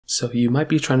So you might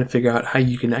be trying to figure out how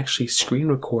you can actually screen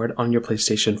record on your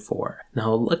PlayStation 4.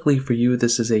 Now luckily for you,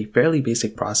 this is a fairly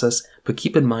basic process, but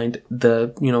keep in mind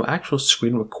the actual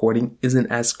screen recording isn't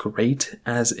as great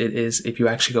as it is if you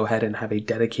actually go ahead and have a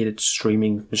dedicated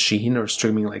streaming machine or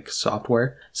streaming like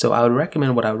software. So what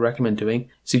I would recommend doing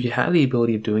is, if you have the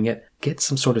ability of doing it, get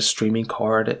some sort of streaming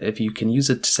card. If you can use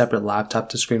a separate laptop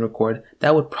to screen record,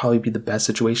 that would probably be the best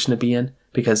situation to be in,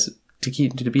 because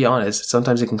to be honest,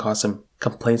 sometimes it can cause some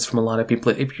complaints from a lot of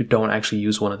people if you don't actually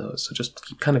use one of those. So just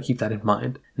keep that in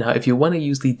mind. Now, if you want to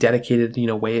use the dedicated,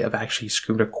 way of actually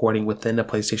screen recording within a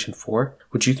PlayStation 4,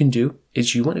 what you can do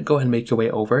is you want to go ahead and make your way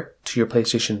over to your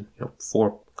PlayStation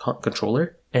 4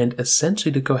 controller. And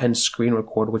essentially, to go ahead and screen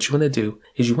record, what you want to do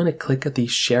is you want to click at the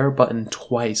share button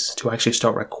twice to actually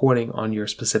start recording on your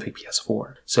specific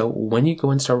PS4. So when you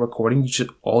go and start recording,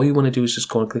 all you want to do is just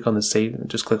go and click on the save and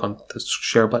just click on the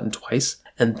share button twice.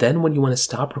 And then when you want to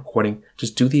stop recording,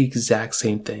 just do the exact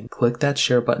same thing. Click that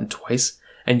share button twice,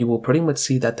 and you will pretty much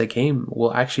see that the game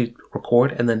will actually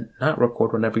record and then not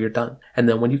record whenever you're done. And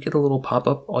then when you get a little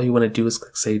pop-up, all you want to do is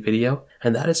click save video,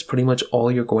 and that is pretty much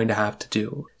all you're going to have to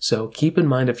do. So keep in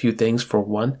mind a few things. For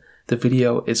one, the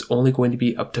video is only going to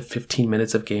be up to 15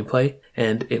 minutes of gameplay,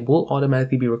 and it will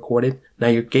automatically be recorded. Now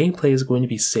your gameplay is going to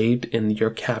be saved in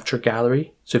your capture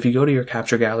gallery. So if you go to your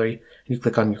capture gallery and you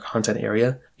click on your content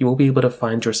area, you will be able to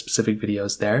find your specific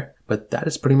videos there. But that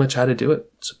is pretty much how to do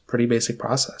it. It's a pretty basic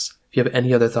process. If you have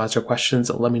any other thoughts or questions,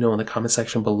 let me know in the comment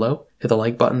section below. Hit the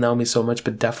like button, that would mean so much,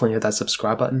 but definitely hit that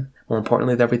subscribe button. More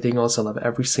importantly than everything else, I love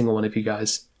every single one of you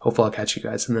guys. Hopefully I'll catch you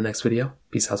guys in the next video.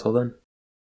 Peace out till then.